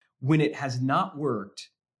When it has not worked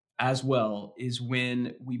as well is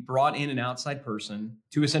when we brought in an outside person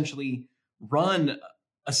to essentially run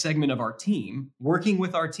a segment of our team, working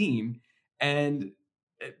with our team, and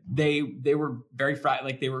they were very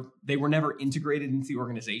like they were never integrated into the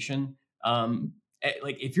organization.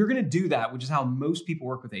 Like if you're going to do that, which is how most people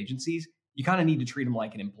work with agencies, you kind of need to treat them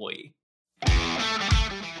like an employee.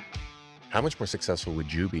 How much more successful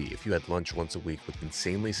would you be if you had lunch once a week with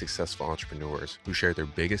insanely successful entrepreneurs who share their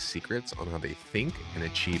biggest secrets on how they think and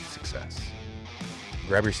achieve success?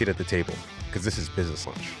 Grab your seat at the table, because this is Business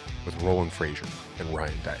Lunch with Roland Frasier and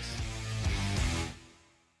Ryan Deiss.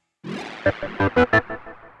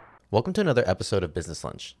 Welcome to another episode of Business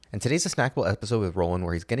Lunch. And today's a snackable episode with Roland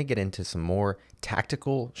where he's going to get into some more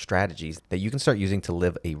tactical strategies that you can start using to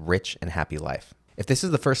live a rich and happy life. If this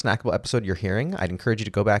is the first snackable episode you're hearing, I'd encourage you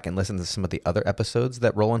to go back and listen to some of the other episodes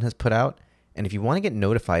that Roland has put out. And if you want to get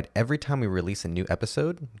notified every time we release a new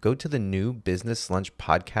episode, go to the new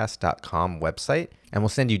businesslunchpodcast.com website, and we'll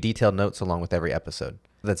send you detailed notes along with every episode.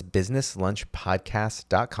 That's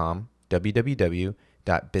businesslunchpodcast.com,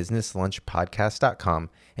 www.businesslunchpodcast.com,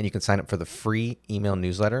 and you can sign up for the free email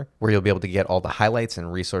newsletter where you'll be able to get all the highlights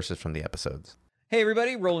and resources from the episodes. Hey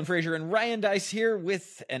everybody, Roland Frasier and Ryan Deiss here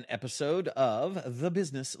with an episode of The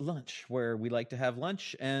Business Lunch, where we like to have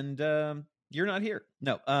lunch and you're not here.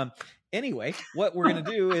 No. Anyway, what we're going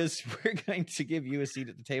to do is we're going to give you a seat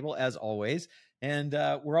at the table as always. And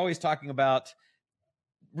we're always talking about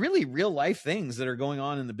really real life things that are going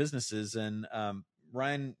on in the businesses. And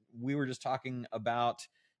Ryan, we were just talking about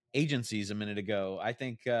agencies a minute ago. I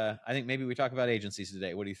think maybe we talk about agencies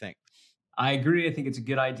today. What do you think? I agree. I think it's a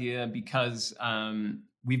good idea because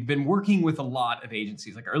we've been working with a lot of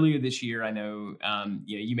agencies. Like earlier this year, I know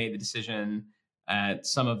you made the decision at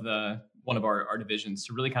one of our divisions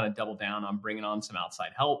to really kind of double down on bringing on some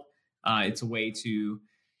outside help. It's a way to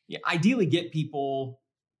ideally get people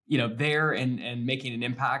there and making an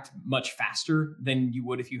impact much faster than you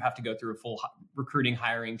would if you have to go through a full recruiting,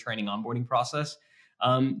 hiring, training, onboarding process.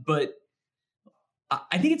 But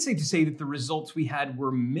I think it's safe to say that the results we had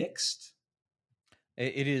were mixed.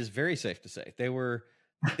 It is very safe to say they were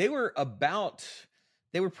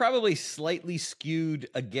probably slightly skewed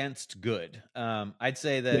against good. I'd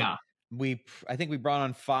say that I think we brought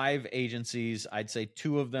on 5 agencies. I'd say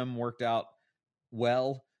 2 of them worked out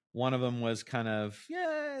well. One of them was kind of,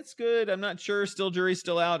 it's good, I'm not sure, still jury's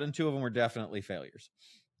still out. And 2 of them were definitely failures.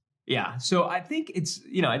 Yeah. So I think it's,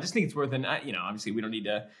 I just think it's worth obviously we don't need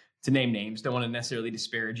to name names. Don't want to necessarily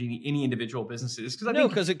disparage any individual businesses.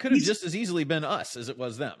 Because it could have just as easily been us as it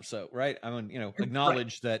was them. So, right. I mean,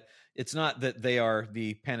 acknowledge that it's not that they are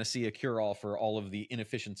the panacea cure-all for all of the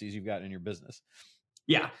inefficiencies you've got in your business.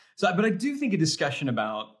 Yeah. So, but I do think a discussion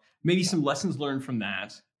about maybe some lessons learned from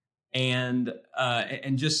that and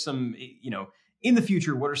just some, in the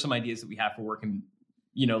future, what are some ideas that we have for working,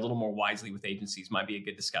 a little more wisely with agencies might be a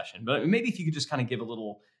good discussion. But maybe if you could just kind of give a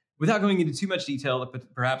little, without going into too much detail,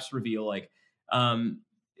 but perhaps reveal I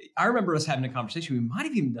remember us having a conversation. We might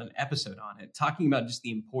have even done an episode on it, talking about just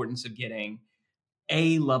the importance of getting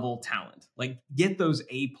A-level talent. Like get those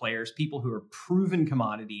A players, people who are proven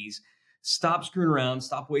commodities, stop screwing around,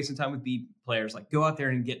 stop wasting time with B players, like go out there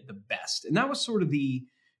and get the best. And that was sort of the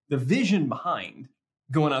vision behind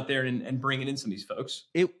going out there and bringing in some of these folks.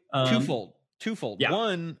 Twofold. Yeah.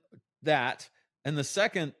 One, that, and the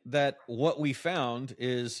second, that what we found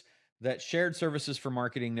is that shared services for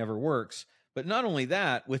marketing never works. But not only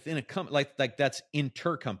that, within a company, like that's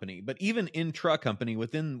inter-company, but even intra-company,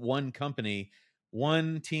 within one company,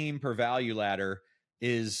 one team per value ladder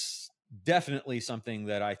is definitely something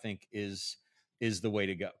that I think is the way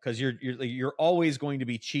to go. Because you're always going to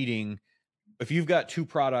be cheating if you've got 2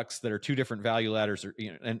 products that are 2 different value ladders, or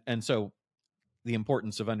and so the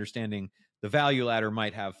importance of understanding the value ladder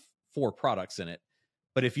might have 4 products in it.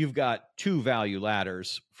 But if you've got 2 value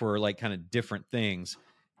ladders for like kind of different things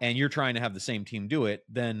and you're trying to have the same team do it,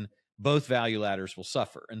 then both value ladders will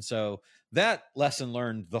suffer. And so that lesson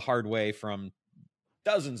learned the hard way from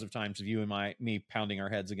dozens of times of you and me pounding our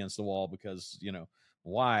heads against the wall because,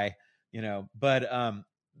 why, but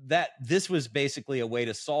that this was basically a way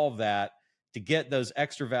to solve that, to get those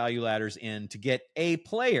extra value ladders in, to get A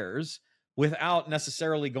players without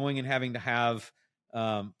necessarily going and having to have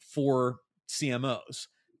 4 CMOs.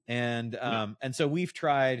 And so we've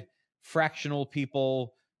tried fractional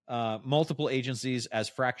people, multiple agencies as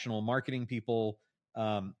fractional marketing people,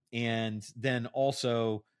 and then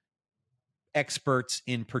also experts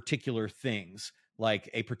in particular things, like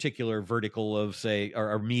a particular vertical of, say,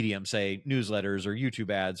 or medium, say newsletters or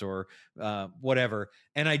YouTube ads or whatever.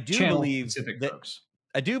 And I do believe that folks.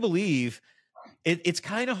 I do believe It's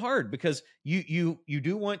kind of hard because you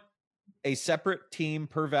do want a separate team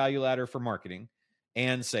per value ladder for marketing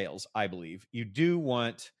and sales. I believe you do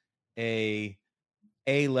want a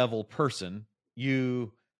level person.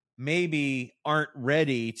 You maybe aren't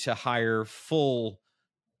ready to hire full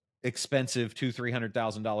expensive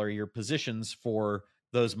 $200,000-$300,000 a year positions for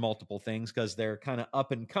those multiple things because they're kind of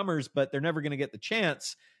up and comers, but they're never going to get the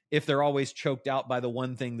chance if they're always choked out by the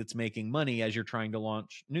one thing that's making money as you're trying to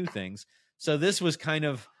launch new things. So this was kind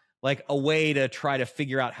of like a way to try to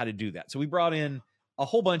figure out how to do that. So we brought in a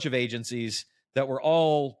whole bunch of agencies that were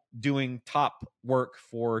all doing top work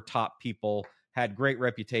for top people, had great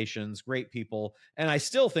reputations, great people. And I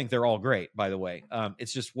still think they're all great, by the way.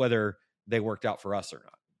 It's just whether they worked out for us or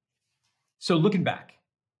not. So looking back,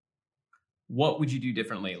 what would you do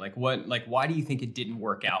differently? Why do you think it didn't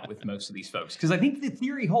work out with most of these folks? Because I think the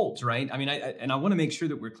theory holds, right? I mean, I want to make sure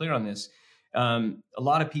that we're clear on this. A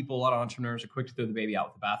lot of people, a lot of entrepreneurs are quick to throw the baby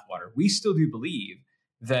out with the bathwater. We still do believe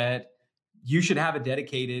that you should have a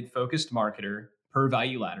dedicated, focused marketer per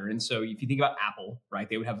value ladder. And so if you think about Apple, right,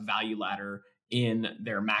 they would have a value ladder in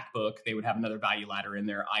their MacBook. They would have another value ladder in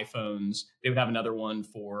their iPhones. They would have another one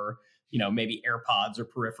for, maybe AirPods or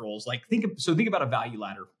peripherals. Think about a value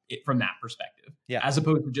ladder from that perspective, as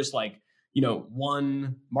opposed to just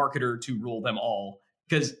one marketer to rule them all.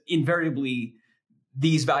 Because invariably,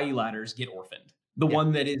 these value ladders get orphaned. The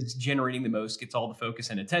one that is generating the most gets all the focus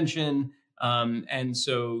and attention. And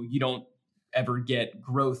so you don't ever get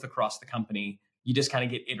growth across the company. You just kind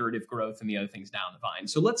of get iterative growth and the other things down the vine.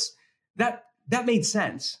 So that made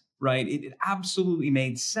sense, right? It absolutely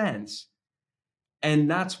made sense.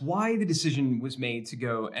 And that's why the decision was made to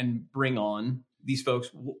go and bring on these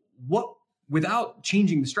folks. What without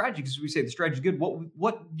changing the strategy, because we say the strategy is good.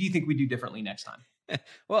 What do you think we do differently next time?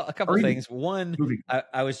 Well, a couple of things. One,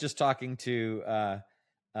 I was just talking to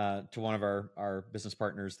one of our business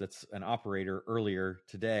partners that's an operator earlier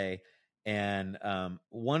today, and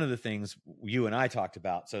one of the things you and I talked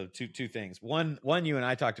about. So two things. One you and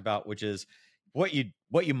I talked about, which is what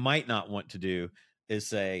you might not want to do is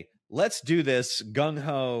say, let's do this gung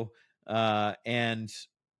ho, and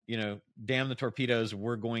damn the torpedoes.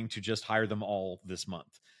 We're going to just hire them all this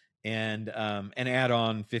month. And add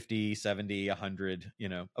on 50, 70, 100,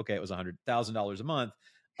 okay, it was $100,000 a month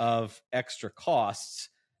of extra costs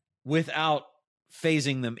without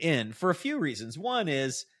phasing them in for a few reasons. One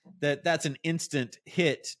is that's an instant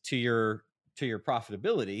hit to your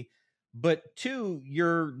profitability, but two,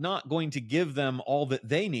 you're not going to give them all that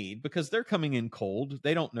they need because they're coming in cold.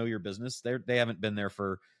 They don't know your business. They haven't been there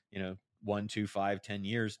for 1, 2, 5, 10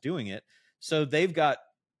 years doing it. So they've got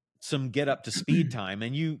some get up to speed time.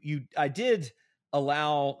 And I did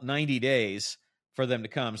allow 90 days for them to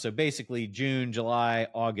come. So basically June, July,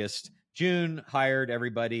 August. June, hired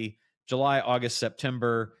everybody. July, August,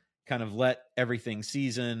 September, kind of let everything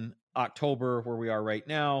season. October, where we are right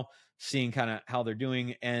now, seeing kind of how they're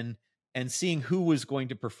doing and seeing who was going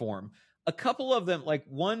to perform. A couple of them, like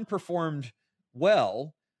one performed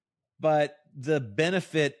well, but the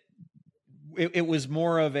benefit, it was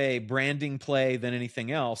more of a branding play than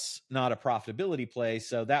anything else, not a profitability play.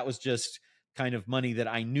 So that was just kind of money that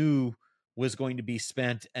I knew was going to be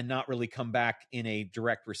spent and not really come back in a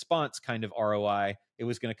direct response kind of ROI. It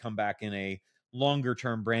was going to come back in a longer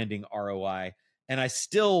term branding ROI. And I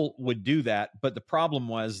still would do that. But the problem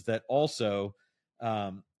was that also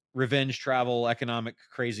revenge travel, economic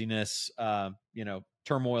craziness,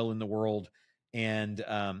 turmoil in the world, and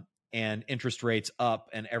interest rates up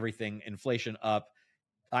and everything, inflation up.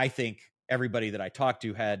 I think everybody that I talked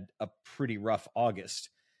to had a pretty rough August.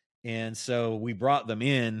 And so we brought them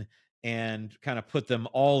in and kind of put them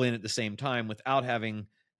all in at the same time without having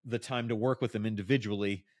the time to work with them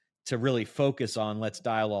individually to really focus on let's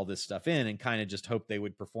dial all this stuff in and kind of just hope they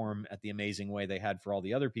would perform at the amazing way they had for all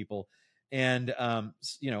the other people. And, I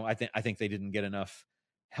think they didn't get enough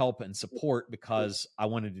help and support because I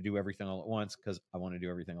wanted to do everything all at once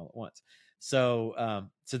So,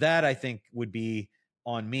 so that I think would be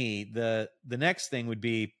on me. The next thing would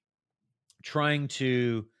be trying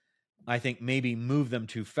to, I think, maybe move them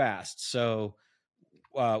too fast. So,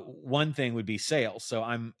 one thing would be sales. So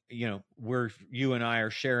you and I are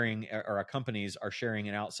sharing, or our companies are sharing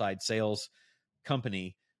an outside sales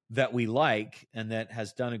company that we like and that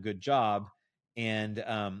has done a good job. And,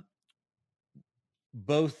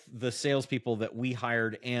 both the salespeople that we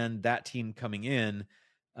hired and that team coming in,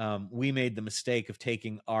 we made the mistake of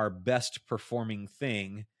taking our best performing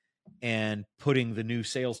thing and putting the new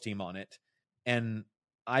sales team on it. And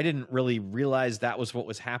I didn't really realize that was what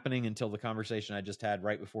was happening until the conversation I just had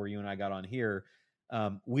right before you and I got on here.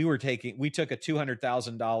 We took a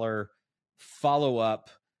 $200,000 follow up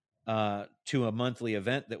to a monthly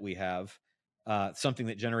event that we have, something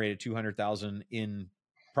that generated 200,000 in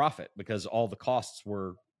profit because all the costs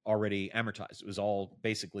were already amortized. It was all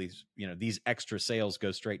basically, these extra sales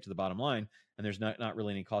go straight to the bottom line, and there's not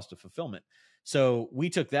really any cost of fulfillment. So we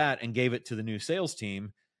took that and gave it to the new sales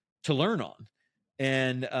team to learn on,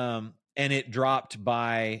 and it dropped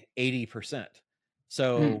by 80%.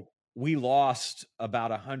 So we lost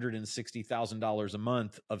about $160,000 a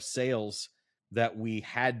month of sales that we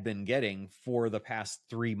had been getting for the past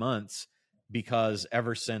 3 months, because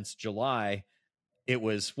ever since July, it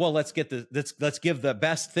was, well, let's give the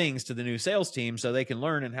best things to the new sales team so they can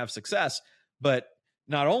learn and have success. But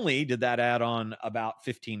not only did that add on about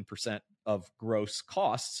 15% of gross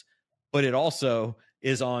costs, but it also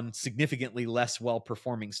is on significantly less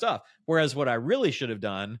well-performing stuff. Whereas what I really should have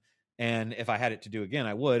done, and if I had it to do again,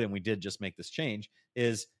 I would, and we did just make this change,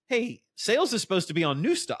 is, hey, sales is supposed to be on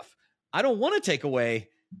new stuff. I don't want to take away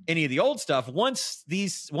any of the old stuff. Once the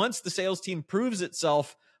sales team proves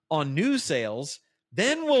itself on new sales,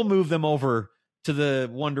 then we'll move them over to the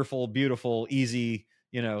wonderful, beautiful, easy,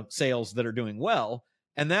 sales that are doing well.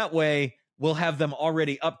 And that way we'll have them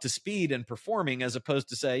already up to speed and performing, as opposed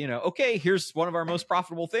to say, okay, here's one of our most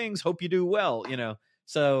profitable things. Hope you do well,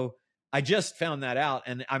 So I just found that out,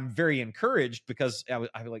 and I'm very encouraged because I was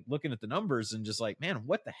like looking at the numbers and just like, man,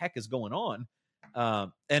 what the heck is going on?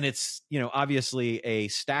 And it's, obviously a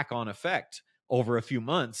stack on effect over a few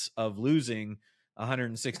months of losing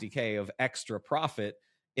 $160K of extra profit.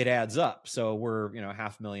 It adds up. So we're,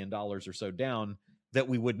 $500,000 or so down that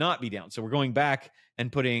we would not be down. So we're going back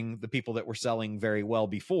and putting the people that were selling very well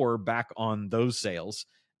before back on those sales,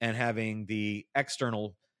 and having the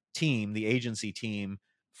external team, the agency team,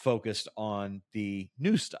 focused on the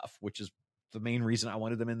new stuff, which is the main reason I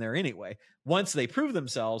wanted them in there anyway. Once they prove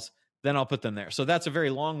themselves, then I'll put them there. So that's a very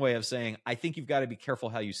long way of saying, I think you've got to be careful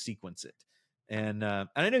how you sequence it. And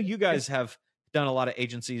I know you guys have done a lot of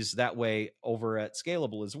agencies that way over at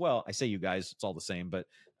Scalable as well. I say you guys, it's all the same, but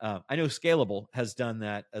I know Scalable has done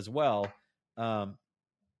that as well.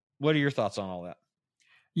 What are your thoughts on all that?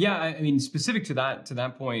 Yeah, I mean, specific to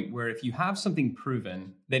that point, where if you have something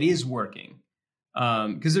proven that is working,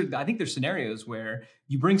 because I think there's scenarios where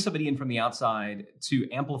you bring somebody in from the outside to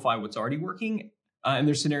amplify what's already working. And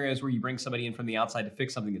there's scenarios where you bring somebody in from the outside to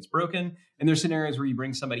fix something that's broken. And there's scenarios where you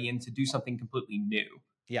bring somebody in to do something completely new.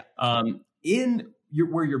 Yeah.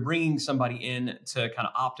 Where you're bringing somebody in to kind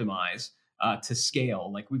of optimize, to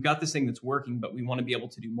scale, like we've got this thing that's working, but we want to be able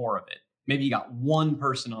to do more of it. Maybe you got one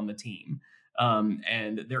person on the team,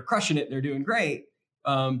 and they're crushing it. They're doing great.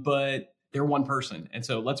 But they're one person. And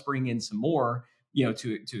so let's bring in some more,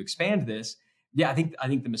 to expand this. Yeah, I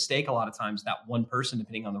think the mistake a lot of times, that one person,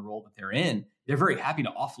 depending on the role that they're in, they're very happy to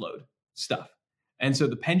offload stuff. And so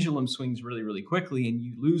the pendulum swings really, really quickly, and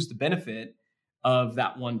you lose the benefit of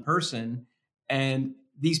that one person. And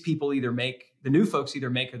these people the new folks either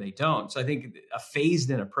make or they don't. So I think a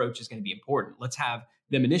phased in approach is going to be important. Let's have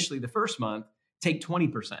them initially the first month take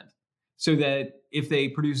 20%, so that if they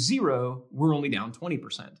produce 0, we're only down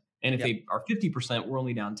 20%. And if they are 50%, we're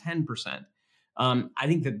only down 10%. I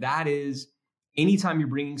think that is, anytime you're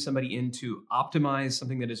bringing somebody in to optimize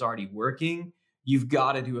something that is already working, you've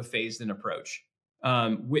got to do a phased in approach,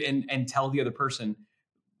 and tell the other person,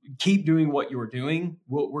 keep doing what you're doing.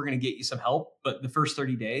 We're going to get you some help, but the first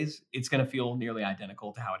 30 days, it's going to feel nearly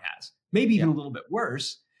identical to how it has. Maybe even a little bit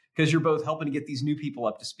worse, because you're both helping to get these new people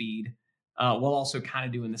up to speed, while also kind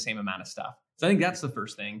of doing the same amount of stuff. So I think that's the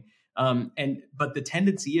first thing. But the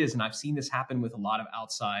tendency is, and I've seen this happen with a lot of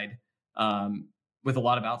outside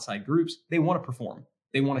groups, they want to perform.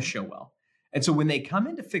 They want to show well. And so when they come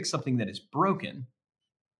in to fix something that is broken,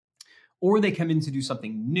 or they come in to do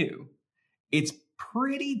something new, it's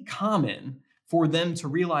pretty common for them to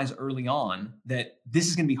realize early on that this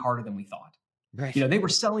is going to be harder than we thought. Right. They were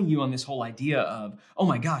selling you on this whole idea of, oh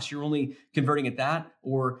my gosh, you're only converting at that,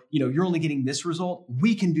 or, you're only getting this result.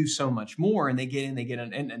 We can do so much more. And they get in,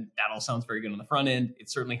 and that all sounds very good on the front end. It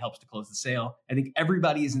certainly helps to close the sale. I think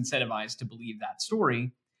everybody is incentivized to believe that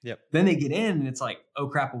story. Yep. Then they get in and it's like, oh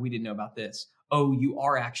crap, well, we didn't know about this. Oh, you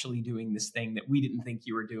are actually doing this thing that we didn't think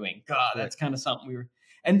you were doing. God, that's kind of something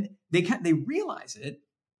and they realize it.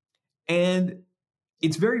 And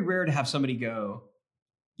it's very rare to have somebody go,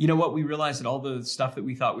 you know what, we realized that all the stuff that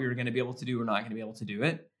we thought we were going to be able to do, we're not going to be able to do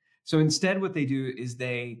it. So instead, what they do is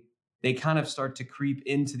they kind of start to creep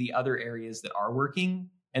into the other areas that are working,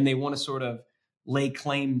 and they want to sort of lay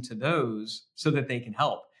claim to those so that they can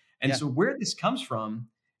help. And so where this comes from,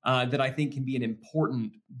 that I think can be an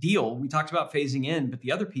important deal. We talked about phasing in, but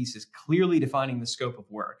the other piece is clearly defining the scope of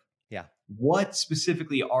work. Yeah. what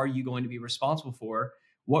specifically are you going to be responsible for?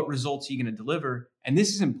 What results are you going to deliver? And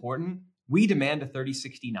this is important. We demand a 30,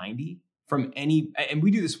 60, 90 from any, and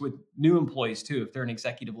we do this with new employees too, if they're an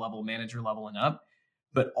executive level, manager level and up.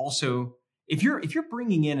 But also, if you're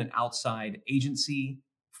bringing in an outside agency,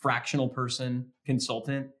 fractional person,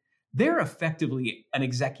 consultant, they're effectively an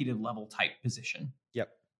executive level type position. Yep.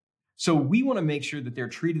 So we want to make sure that they're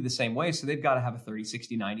treated the same way. So they've got to have a 30,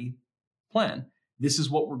 60, 90 plan. This is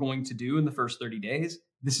what we're going to do in the first 30 days.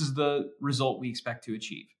 This is the result we expect to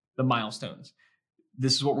achieve, the milestones.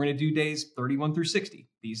 This is what we're going to do days 31 through 60.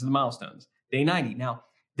 These are the milestones. Day 90. Now,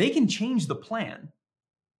 they can change the plan.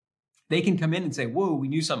 They can come in and say, whoa, we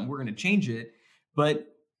knew something, we're going to change it. But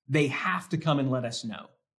they have to come and let us know.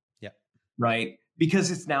 Yep. Right?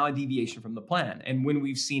 Because it's now a deviation from the plan. And when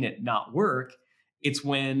we've seen it not work, it's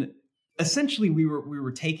when essentially we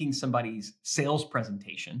were taking somebody's sales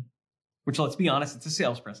presentation, which, let's be honest, it's a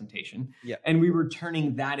sales presentation. Yeah. And we were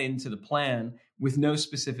turning that into the plan with no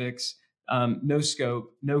specifics, no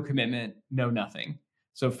scope, no commitment, no nothing.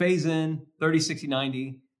 So phase in, 30, 60,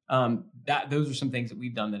 90. Those are some things that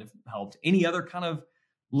we've done that have helped. Any other kind of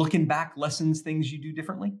looking back lessons, things you do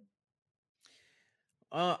differently?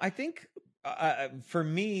 I think for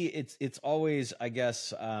me, it's always, I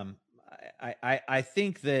guess, I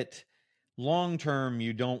think that long term,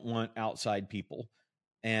 you don't want outside people.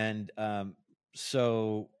 And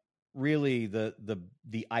so really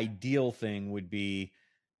the ideal thing would be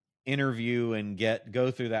interview and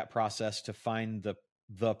go through that process to find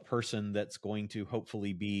the person that's going to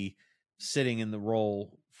hopefully be sitting in the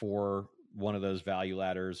role for one of those value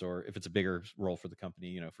ladders, or if it's a bigger role for the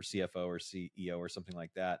company, for CFO or CEO or something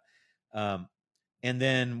like that. And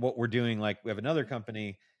then what we're doing, like we have another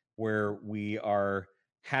company where we are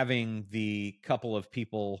having the couple of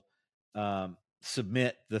people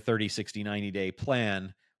submit the 30, 60, 90 day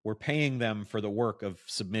plan. We're paying them for the work of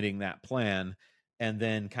submitting that plan and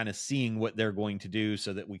then kind of seeing what they're going to do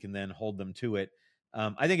so that we can then hold them to it.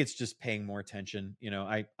 I think it's just paying more attention.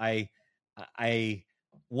 I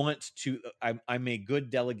want to, I'm a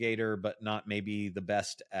good delegator, but not maybe the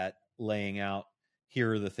best at laying out,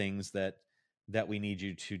 here are the things that we need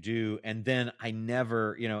you to do. And then I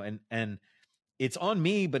never, and it's on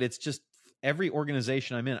me, but it's just every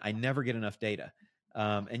organization I'm in, I never get enough data.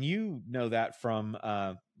 And you know that from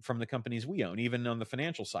the companies we own, even on the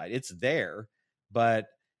financial side, it's there, but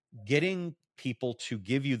getting people to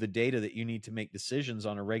give you the data that you need to make decisions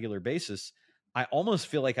on a regular basis, I almost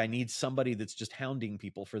feel like I need somebody that's just hounding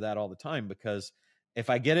people for that all the time. Because if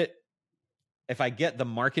I get the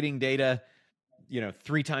marketing data,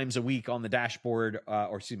 3 times a week on the dashboard,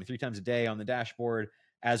 3 times a day on the dashboard,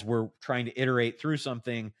 as we're trying to iterate through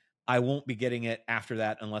something, I won't be getting it after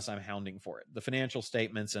that unless I'm hounding for it. The financial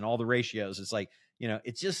statements and all the ratios, it's like,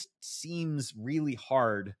 it just seems really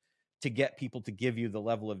hard to get people to give you the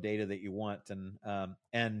level of data that you want.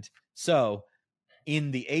 And so in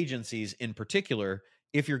the agencies in particular,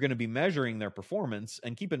 if you're going to be measuring their performance,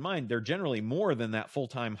 and keep in mind, they're generally more than that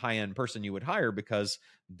full-time high-end person you would hire, because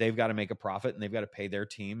they've got to make a profit and they've got to pay their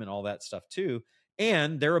team and all that stuff too.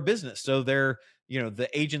 And they're a business. So they're, the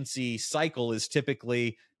agency cycle is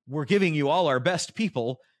typically, we're giving you all our best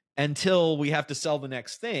people until we have to sell the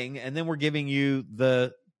next thing. And then we're giving you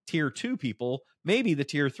the tier 2 people, maybe the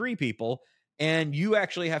tier 3 people. And you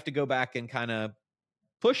actually have to go back and kind of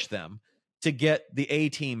push them to get the A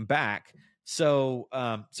team back. So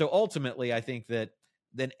ultimately, I think that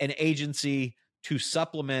then an agency to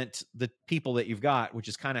supplement the people that you've got, which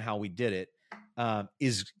is kind of how we did it,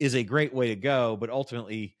 is a great way to go. But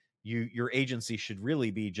ultimately, your agency should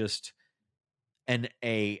really be just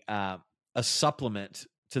a supplement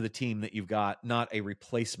to the team that you've got, not a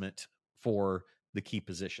replacement for the key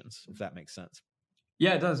positions, if that makes sense.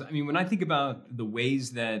 Yeah, it does. I mean, when I think about the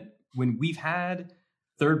ways that when we've had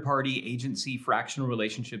third-party agency fractional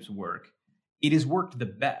relationships work, it has worked the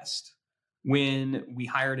best when we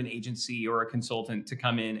hired an agency or a consultant to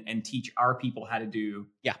come in and teach our people how to do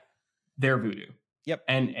their voodoo. Yep.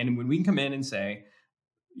 And when we can come in and say,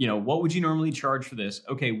 what would you normally charge for this?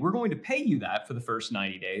 Okay, we're going to pay you that for the first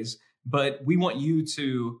 90 days, but we want you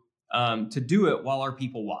to do it while our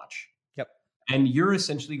people watch. Yep. And you're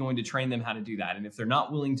essentially going to train them how to do that. And if they're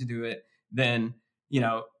not willing to do it, then,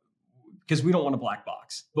 because we don't want a black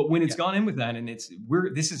box. But when it's gone in with that, and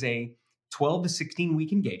this is a 12 to 16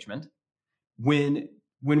 week engagement. When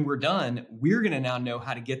we're done, we're going to now know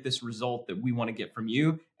how to get this result that we want to get from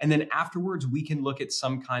you. And then afterwards, we can look at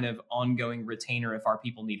some kind of ongoing retainer if our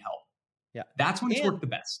people need help. Yeah. That's when it's worked the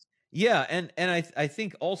best. Yeah. And I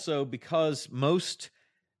think also because most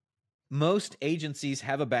agencies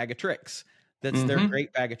have a bag of tricks. that's their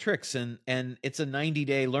great bag of tricks. And it's a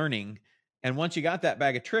 90-day learning. And once you got that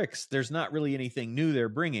bag of tricks, there's not really anything new they're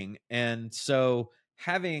bringing. And so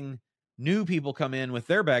having new people come in with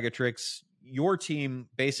their bag of tricks, your team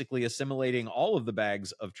basically assimilating all of the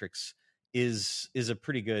bags of tricks is a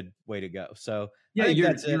pretty good way to go. So yeah, I think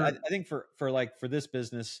that's it. I think for this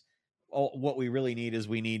business, what we really need is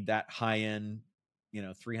we need that high end,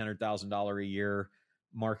 $300,000 a year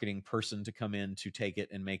marketing person to come in to take it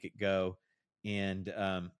and make it go. And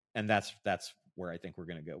that's where I think we're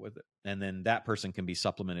going to go with it. And then that person can be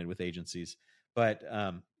supplemented with agencies. But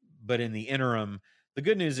in the interim, the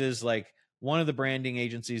good news is, like, one of the branding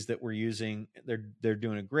agencies that we're using, they're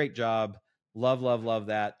doing a great job. Love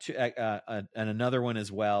that. And another one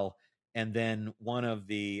as well. And then one of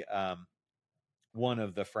the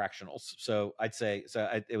fractionals. So I'd say,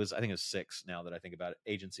 I think it was 6 now that I think about it,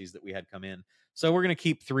 agencies that we had come in. So we're going to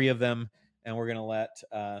keep 3 of them, and we're going to let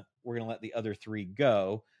the other 3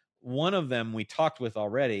 go. One of them we talked with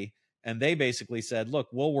already, and they basically said, look,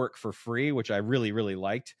 we'll work for free, which I really, really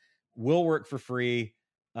liked. We'll work for free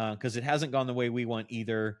because it hasn't gone the way we want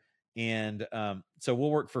either. And so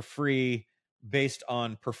we'll work for free based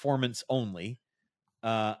on performance only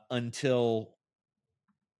until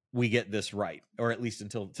we get this right, or at least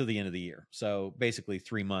until the end of the year. So basically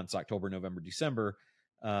 3 months, October, November, December,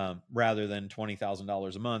 rather than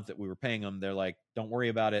 $20,000 a month that we were paying them. They're like, don't worry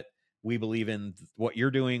about it. We believe in what you're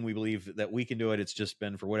doing. We believe that we can do it. It's just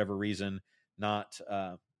been, for whatever reason, not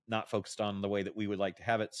focused on the way that we would like to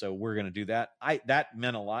have it. So we're going to do that. That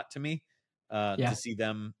meant a lot to me to see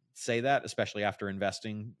them say that, especially after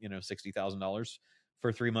investing, $60,000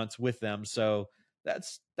 for 3 months with them. So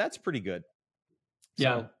that's pretty good.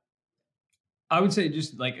 Yeah. I would say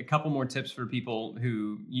just like a couple more tips for people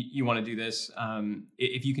who you want to do this.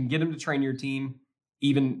 If you can get them to train your team,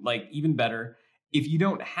 even better. If you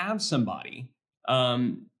don't have somebody,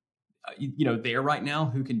 there right now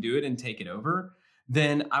who can do it and take it over,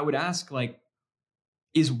 then I would ask, like,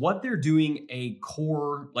 is what they're doing a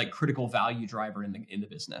core, like, critical value driver in the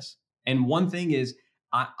business? And one thing is,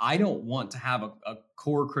 I don't want to have a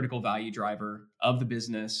core critical value driver of the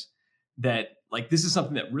business that, like, this is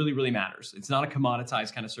something that really, really matters. It's not a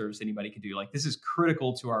commoditized kind of service anybody could do. Like, this is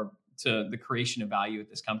critical to the creation of value at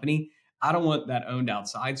this company. I don't want that owned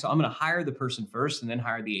outside. So I'm going to hire the person first and then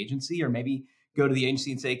hire the agency, or maybe go to the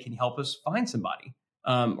agency and say, can you help us find somebody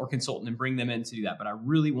or consultant, and bring them in to do that. But I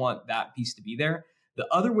really want that piece to be there. The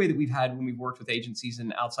other way that we've had when we've worked with agencies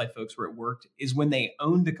and outside folks where it worked is when they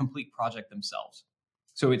owned the complete project themselves.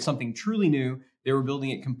 So it's something truly new. They were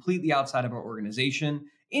building it completely outside of our organization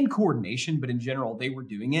in coordination, but in general, they were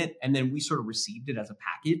doing it. And then we sort of received it as a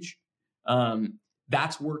package.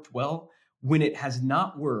 That's worked well. When it has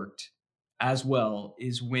not worked as well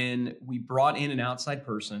is when we brought in an outside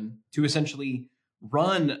person to essentially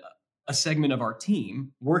run a segment of our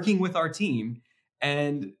team, working with our team,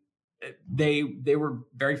 and they were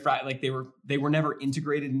very they were never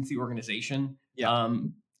integrated into the organization.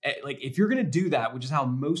 Like, if you're going to do that, which is how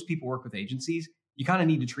most people work with agencies, you kind of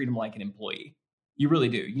need to treat them like an employee. You really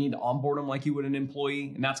do. You need to onboard them like you would an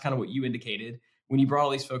employee. And that's kind of what you indicated. When you brought all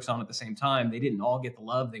these folks on at the same time, they didn't all get the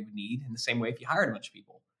love they would need in the same way if you hired a bunch of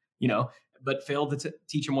people, but failed to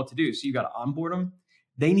teach them what to do. So you got to onboard them.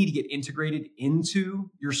 They need to get integrated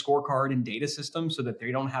into your scorecard and data system so that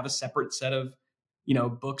they don't have a separate set of,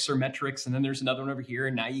 books or metrics. And then there's another one over here.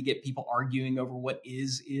 And now you get people arguing over what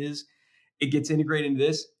is. It gets integrated into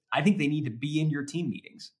this. I think they need to be in your team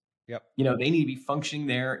meetings. Yep. They need to be functioning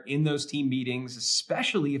there in those team meetings,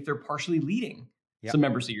 especially if they're partially leading some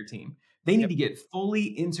members of your team. They need to get fully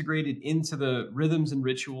integrated into the rhythms and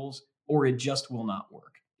rituals, or it just will not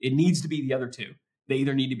work. It needs to be the other two. They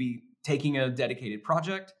either need to be taking a dedicated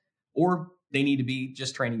project, or they need to be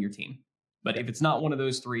just training your team. But if it's not one of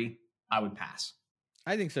those 3, I would pass.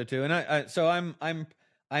 I think so too. And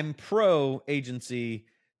I'm pro agency,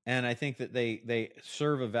 and I think that they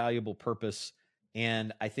serve a valuable purpose.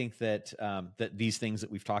 And I think that that these things that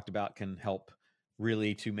we've talked about can help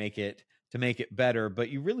really to make it better. But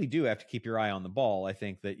you really do have to keep your eye on the ball. I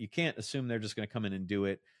think that you can't assume they're just going to come in and do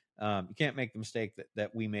it. You can't make the mistake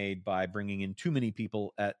that we made by bringing in too many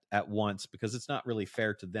people at once, because it's not really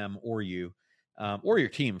fair to them or you, or your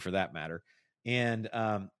team for that matter. And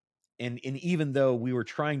even though we were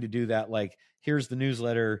trying to do that, like, here's the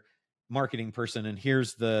newsletter marketing person, and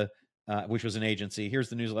here's the which was an agency. Here's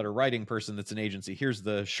the newsletter writing person that's an agency. Here's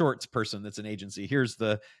the shorts person that's an agency. Here's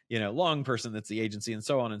the long person that's the agency, and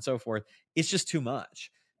so on and so forth. It's just too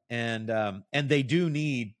much, and they do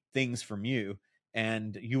need things from you,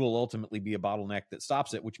 and you will ultimately be a bottleneck that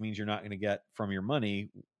stops it, which means you're not going to get from your money,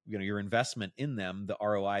 your investment in them, the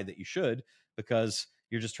ROI that you should, because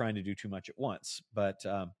you're just trying to do too much at once. But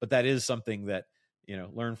that is something that,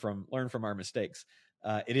 learn from our mistakes.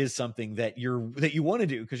 It is something that you want to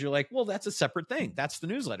do because you're like, well, that's a separate thing. That's the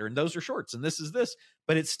newsletter, and those are shorts, and this is this.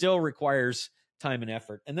 But it still requires time and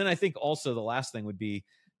effort. And then I think also the last thing would be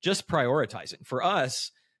just prioritizing. For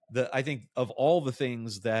us, I think of all the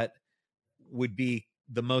things that would be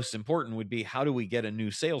the most important would be, how do we get a new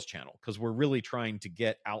sales channel? Because we're really trying to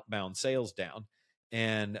get outbound sales down,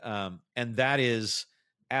 and that is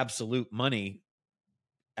absolute money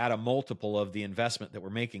at a multiple of the investment that we're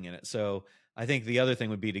making in it. So I think the other thing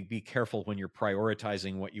would be to be careful when you're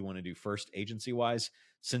prioritizing what you want to do first agency wise,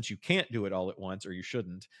 since you can't do it all at once, or you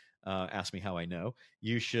shouldn't. Ask me how I know.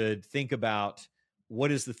 You should think about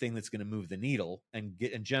what is the thing that's going to move the needle and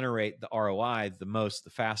generate the ROI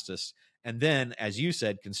the fastest. And then, as you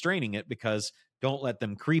said, constraining it, because don't let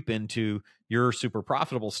them creep into your super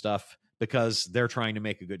profitable stuff because they're trying to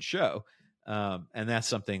make a good show. And that's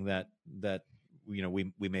something that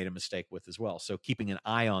we made a mistake with as well. So keeping an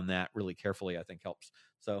eye on that really carefully, I think, helps.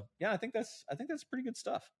 So yeah, I think that's pretty good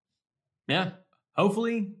stuff. Yeah.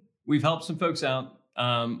 Hopefully we've helped some folks out.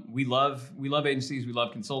 We love agencies. We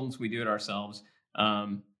love consultants. We do it ourselves.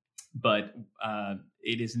 But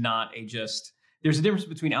it is not there's a difference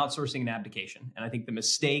between outsourcing and abdication. And I think the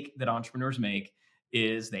mistake that entrepreneurs make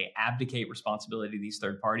is they abdicate responsibility to these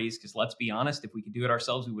third parties. Because let's be honest, if we could do it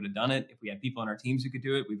ourselves, we would have done it. If we had people on our teams who could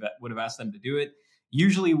do it, we would have asked them to do it.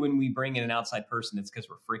 Usually when we bring in an outside person, it's because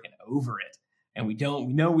we're freaking over it. And we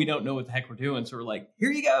don't know what the heck we're doing. So we're like,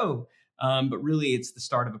 here you go. But really it's the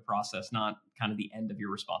start of a process, not kind of the end of your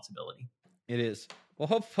responsibility. It is. Well,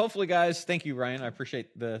 hopefully, guys, thank you, Ryan. I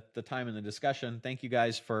appreciate the time and the discussion. Thank you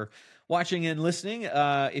guys for watching and listening.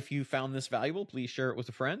 If you found this valuable, please share it with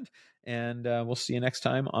a friend, and we'll see you next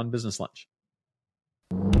time on Business Lunch.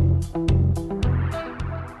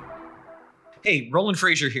 Hey, Roland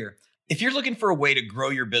Frazier here. If you're looking for a way to grow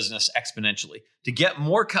your business exponentially, to get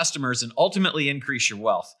more customers and ultimately increase your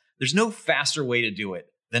wealth, there's no faster way to do it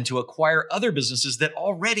than to acquire other businesses that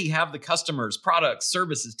already have the customers, products,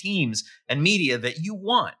 services, teams, and media that you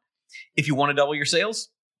want. If you want to double your sales,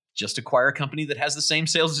 just acquire a company that has the same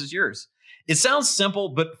sales as yours. It sounds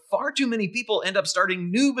simple, but far too many people end up starting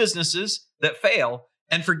new businesses that fail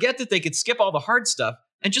and forget that they could skip all the hard stuff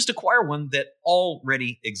and just acquire one that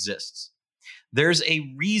already exists. There's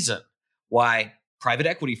a reason why private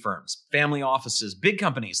equity firms, family offices, big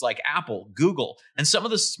companies like Apple, Google, and some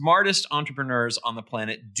of the smartest entrepreneurs on the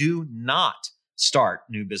planet do not start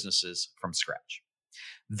new businesses from scratch.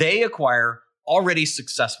 They acquire already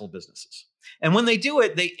successful businesses. And when they do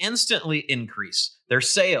it, they instantly increase their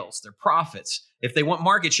sales, their profits. If they want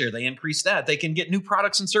market share, they increase that. They can get new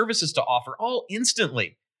products and services to offer all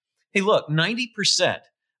instantly. Hey, look, 90%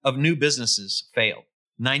 of new businesses fail.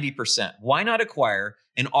 90%. Why not acquire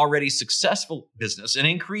an already successful business and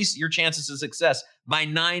increase your chances of success by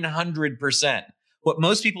 900%? What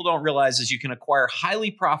most people don't realize is you can acquire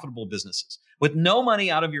highly profitable businesses with no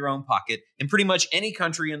money out of your own pocket in pretty much any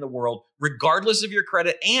country in the world, regardless of your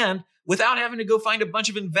credit, and without having to go find a bunch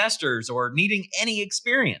of investors or needing any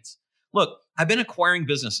experience. Look, I've been acquiring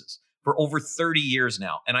businesses for over 30 years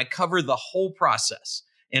now, and I cover the whole process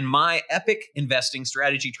in my Epic Investing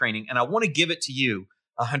Strategy Training, and I want to give it to you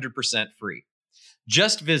 100% free.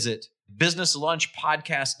 Just visit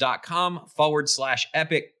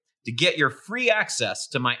businesslunchpodcast.com/epic to get your free access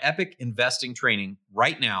to my Epic Investing Training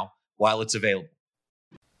right now while it's available.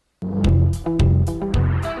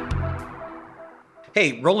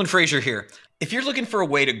 Hey, Roland Frazier here. If you're looking for a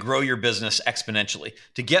way to grow your business exponentially,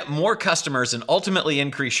 to get more customers and ultimately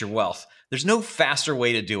increase your wealth, there's no faster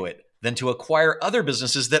way to do it than to acquire other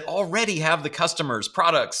businesses that already have the customers,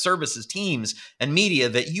 products, services, teams, and media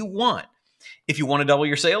that you want. If you want to double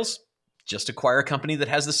your sales, just acquire a company that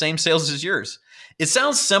has the same sales as yours. It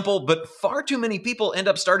sounds simple, but far too many people end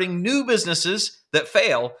up starting new businesses that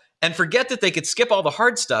fail and forget that they could skip all the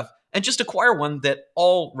hard stuff and just acquire one that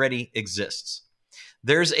already exists.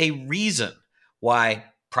 There's a reason why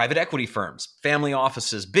private equity firms, family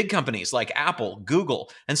offices, big companies like Apple, Google,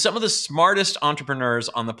 and some of the smartest entrepreneurs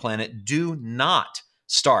on the planet do not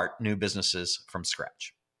start new businesses from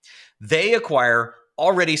scratch. They acquire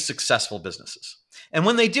already successful businesses. And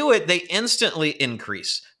when they do it, they instantly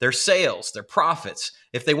increase their sales, their profits.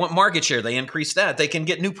 If they want market share, they increase that. They can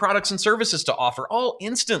get new products and services to offer all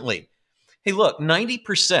instantly. Hey, look,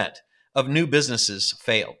 90% of new businesses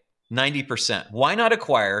fail. 90%. Why not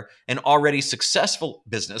acquire an already successful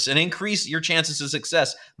business and increase your chances of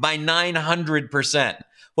success by 900%?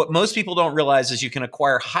 What most people don't realize is you can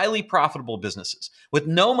acquire highly profitable businesses with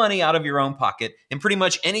no money out of your own pocket in pretty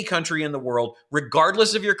much any country in the world,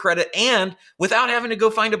 regardless of your credit, and without having to go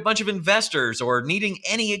find a bunch of investors or needing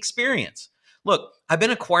any experience. Look, I've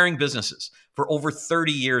been acquiring businesses for over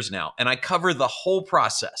 30 years now, and I cover the whole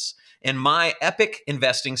process in my Epic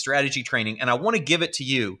investing strategy training, and I want to give it to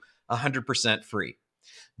you 100% free.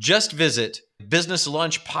 Just visit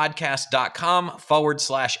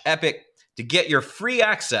businesslunchpodcast.com/epic to get your free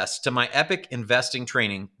access to my Epic investing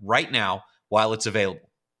training right now while it's available.